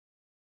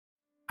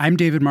I'm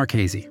David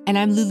Marchese. And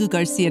I'm Lulu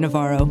Garcia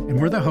Navarro.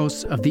 And we're the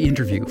hosts of The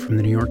Interview from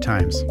the New York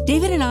Times.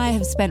 David and I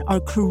have spent our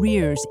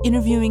careers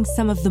interviewing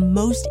some of the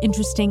most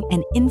interesting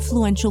and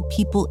influential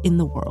people in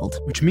the world.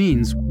 Which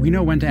means we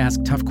know when to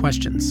ask tough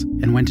questions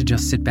and when to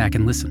just sit back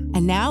and listen.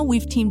 And now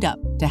we've teamed up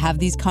to have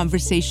these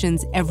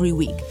conversations every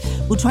week.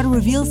 We'll try to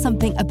reveal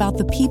something about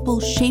the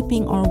people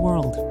shaping our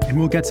world. And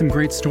we'll get some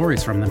great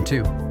stories from them,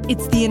 too.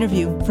 It's The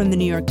Interview from the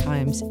New York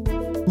Times.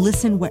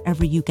 Listen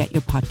wherever you get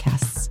your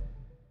podcasts.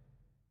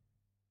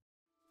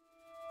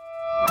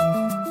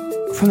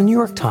 From the New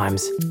York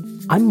Times,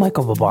 I'm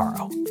Michael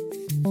Barbaro.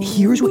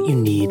 Here's what you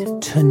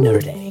need to know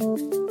today.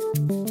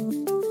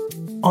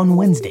 On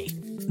Wednesday,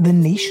 the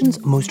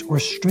nation's most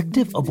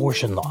restrictive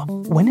abortion law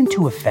went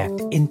into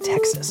effect in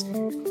Texas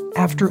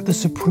after the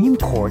Supreme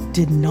Court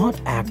did not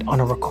act on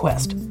a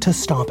request to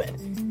stop it.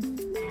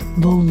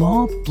 The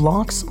law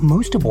blocks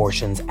most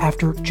abortions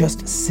after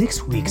just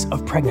 6 weeks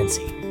of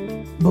pregnancy,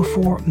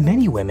 before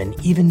many women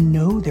even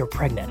know they're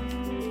pregnant,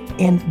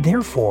 and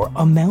therefore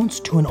amounts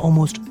to an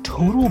almost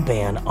total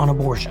ban on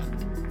abortion.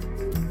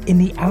 In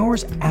the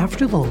hours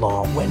after the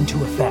law went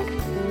into effect,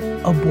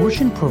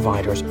 abortion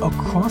providers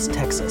across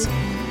Texas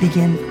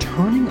began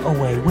turning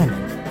away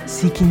women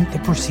seeking the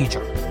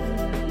procedure.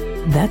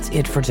 That's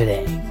it for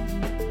today.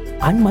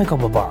 I'm Michael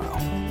Barbaro.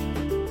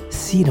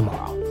 See you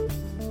tomorrow.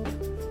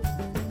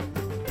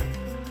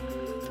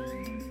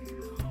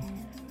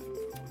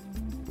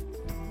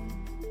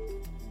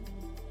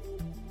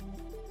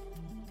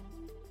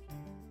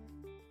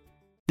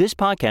 This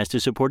podcast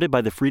is supported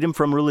by the Freedom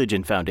From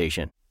Religion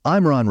Foundation.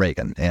 I'm Ron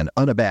Reagan, an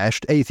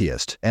unabashed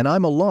atheist, and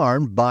I'm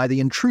alarmed by the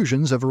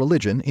intrusions of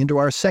religion into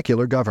our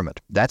secular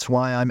government. That's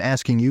why I'm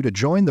asking you to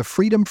join the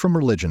Freedom From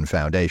Religion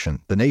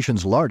Foundation, the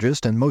nation's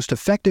largest and most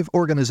effective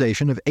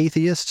organization of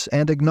atheists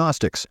and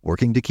agnostics,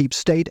 working to keep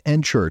state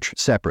and church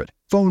separate.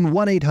 Phone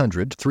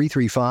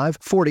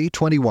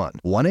 1-800-335-4021,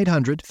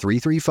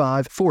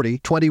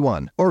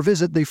 1-800-335-4021, or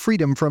visit the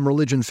Freedom From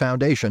Religion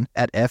Foundation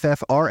at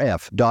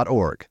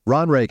ffrf.org.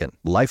 Ron Reagan,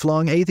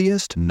 lifelong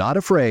atheist, not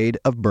afraid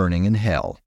of burning in hell.